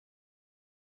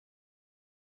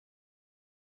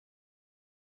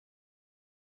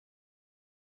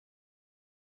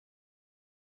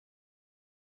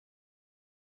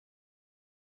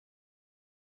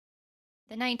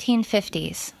The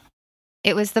 1950s.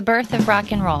 It was the birth of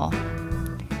rock and roll.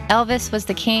 Elvis was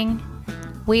the king,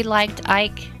 we liked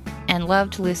Ike, and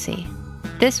loved Lucy.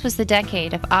 This was the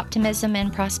decade of optimism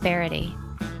and prosperity.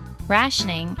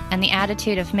 Rationing and the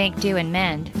attitude of make do and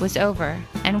mend was over,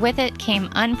 and with it came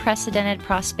unprecedented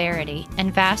prosperity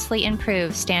and vastly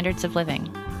improved standards of living.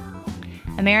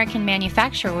 American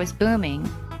manufacture was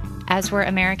booming, as were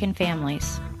American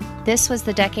families. This was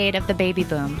the decade of the baby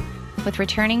boom, with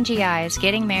returning GIs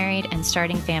getting married and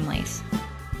starting families.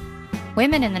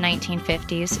 Women in the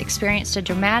 1950s experienced a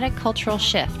dramatic cultural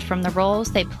shift from the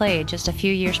roles they played just a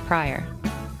few years prior.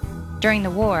 During the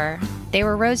war, they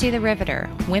were Rosie the Riveter,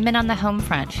 women on the home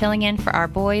front filling in for our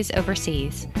boys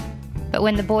overseas. But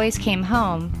when the boys came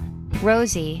home,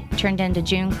 Rosie turned into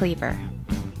June Cleaver.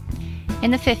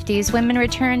 In the 50s, women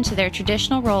returned to their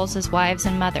traditional roles as wives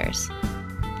and mothers.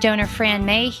 Donor Fran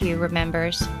Mayhew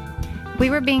remembers, "We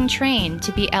were being trained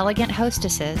to be elegant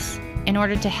hostesses in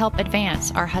order to help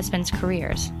advance our husbands'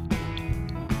 careers."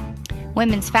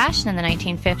 Women's fashion in the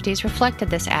 1950s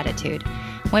reflected this attitude.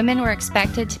 Women were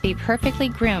expected to be perfectly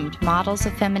groomed models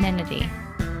of femininity.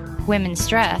 Women's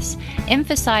dress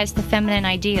emphasized the feminine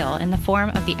ideal in the form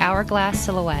of the hourglass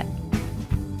silhouette.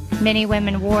 Many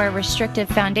women wore restrictive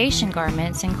foundation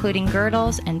garments, including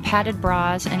girdles and padded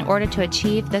bras, in order to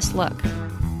achieve this look.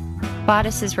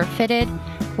 Bodices were fitted,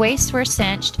 waists were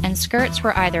cinched, and skirts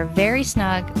were either very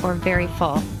snug or very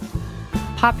full.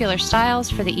 Popular styles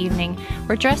for the evening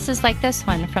were dresses like this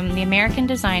one from the American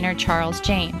designer Charles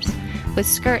James, with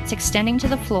skirts extending to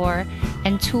the floor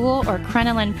and tulle or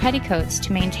crinoline petticoats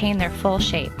to maintain their full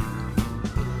shape.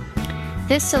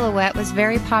 This silhouette was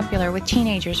very popular with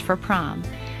teenagers for prom,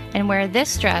 and where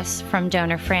this dress from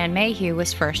donor Fran Mayhew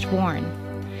was first worn.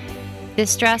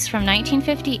 This dress from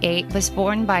 1958 was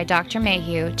worn by Dr.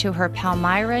 Mayhew to her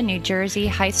Palmyra, New Jersey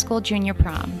high school junior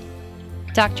prom.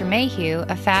 Dr. Mayhew,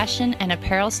 a fashion and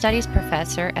apparel studies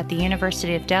professor at the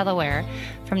University of Delaware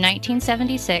from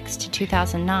 1976 to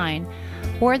 2009,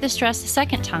 wore this dress a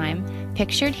second time,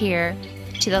 pictured here,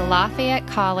 to the Lafayette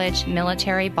College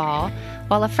military ball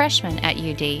while a freshman at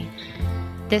UD.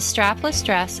 This strapless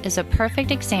dress is a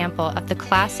perfect example of the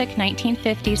classic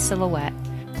 1950s silhouette.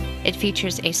 It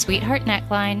features a sweetheart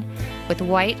neckline with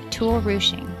white tulle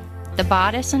ruching. The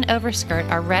bodice and overskirt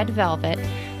are red velvet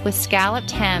with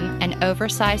scalloped hem and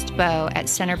oversized bow at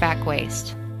center back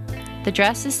waist. The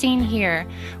dress is seen here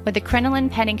with the crinoline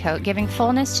petticoat giving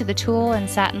fullness to the tulle and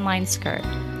satin-lined skirt.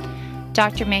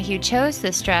 Dr. Mayhew chose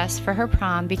this dress for her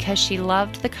prom because she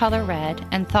loved the color red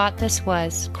and thought this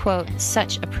was, quote,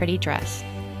 such a pretty dress.